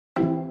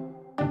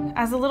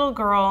As a little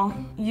girl,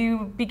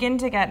 you begin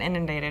to get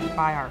inundated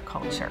by our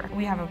culture.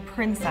 We have a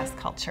princess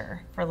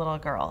culture for little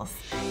girls.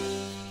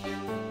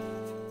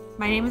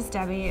 My name is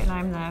Debbie, and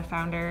I'm the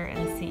founder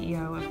and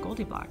CEO of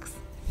Goldie Blox.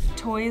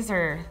 Toys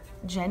are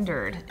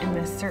gendered in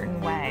this certain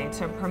way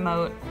to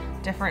promote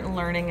different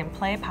learning and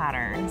play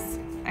patterns.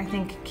 I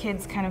think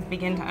kids kind of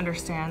begin to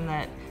understand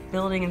that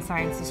building and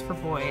science is for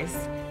boys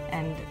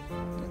and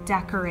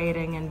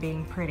decorating and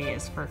being pretty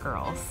is for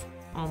girls.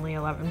 Only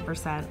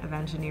 11% of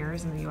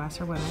engineers in the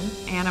US are women,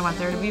 and I want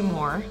there to be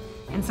more.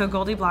 And so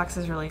Goldie Blox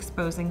is really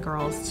exposing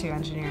girls to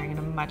engineering at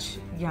a much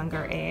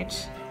younger age.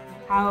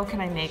 How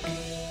can I make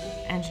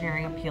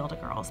engineering appeal to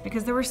girls?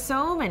 Because there were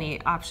so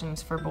many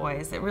options for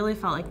boys, it really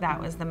felt like that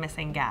was the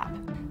missing gap.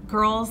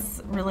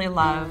 Girls really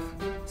love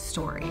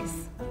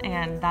stories,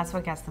 and that's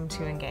what gets them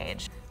to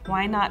engage.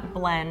 Why not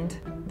blend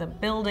the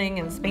building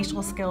and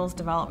spatial skills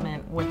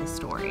development with a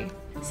story?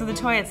 So the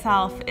toy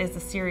itself is a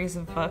series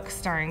of books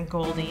starring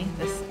Goldie,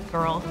 this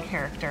girl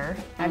character.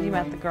 Have you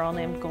met the girl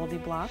named Goldie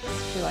Blox?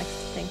 She likes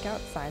to think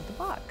outside the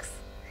box.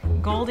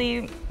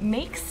 Goldie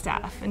makes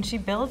stuff, and she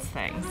builds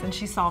things, and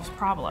she solves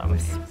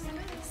problems.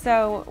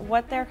 So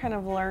what they're kind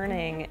of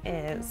learning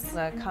is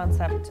the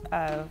concept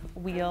of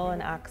wheel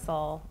and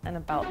axle and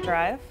a belt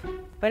drive,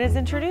 but it's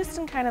introduced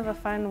in kind of a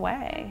fun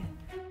way.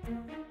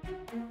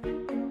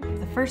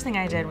 The first thing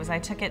I did was I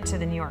took it to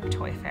the New York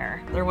Toy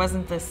Fair. There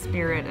wasn't this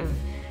spirit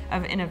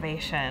of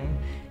innovation,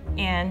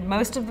 and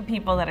most of the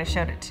people that I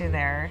showed it to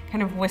there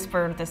kind of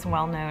whispered this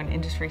well-known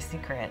industry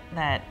secret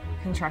that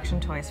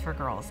construction toys for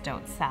girls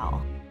don't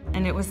sell.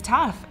 And it was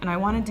tough, and I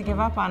wanted to give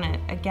up on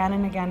it again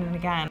and again and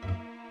again.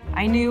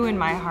 I knew in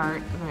my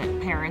heart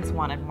that parents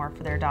wanted more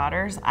for their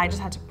daughters. I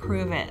just had to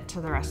prove it to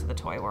the rest of the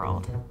toy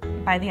world.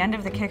 By the end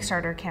of the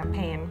Kickstarter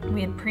campaign,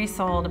 we had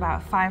pre-sold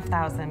about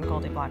 5,000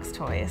 Goldie Blox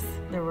toys.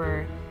 There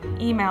were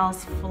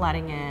emails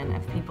flooding in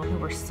of people who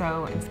were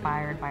so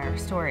inspired by our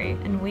story,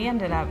 and we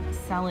ended up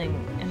selling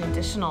an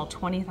additional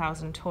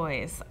 20,000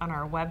 toys on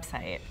our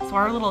website. So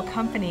our little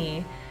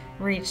company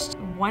reached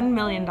 $1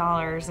 million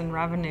in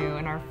revenue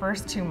in our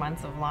first 2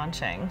 months of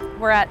launching.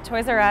 We're at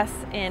Toys R Us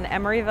in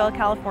Emeryville,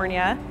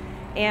 California,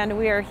 and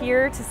we are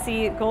here to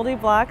see Goldie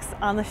Blox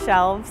on the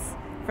shelves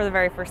for the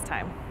very first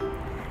time.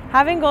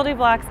 Having Goldie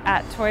Blox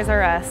at Toys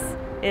R Us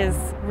is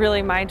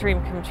really my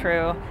dream come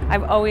true.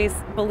 I've always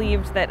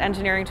believed that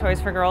engineering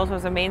toys for girls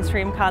was a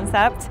mainstream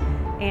concept,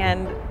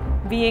 and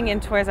being in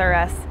Toys R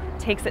Us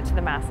takes it to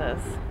the masses.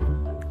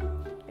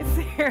 It's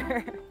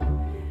here.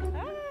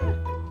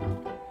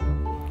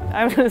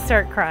 I'm gonna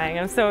start crying.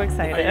 I'm so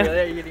excited.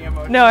 Are you getting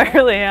emotional? No, I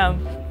really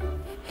am.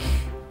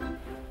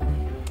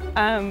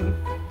 I'm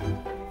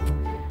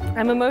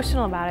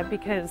emotional about it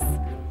because,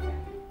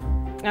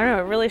 I don't know,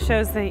 it really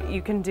shows that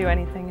you can do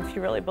anything if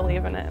you really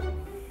believe in it.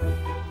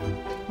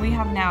 We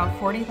have now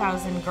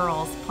 40,000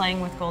 girls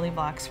playing with Goldie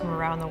Blox from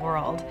around the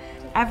world.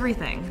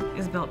 Everything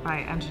is built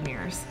by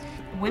engineers.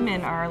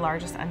 Women are our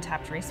largest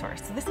untapped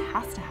resource, so this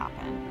has to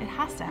happen. It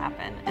has to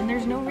happen. And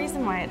there's no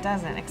reason why it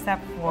doesn't,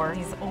 except for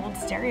these old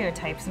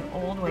stereotypes and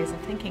old ways of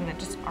thinking that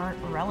just aren't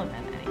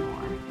relevant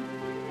anymore.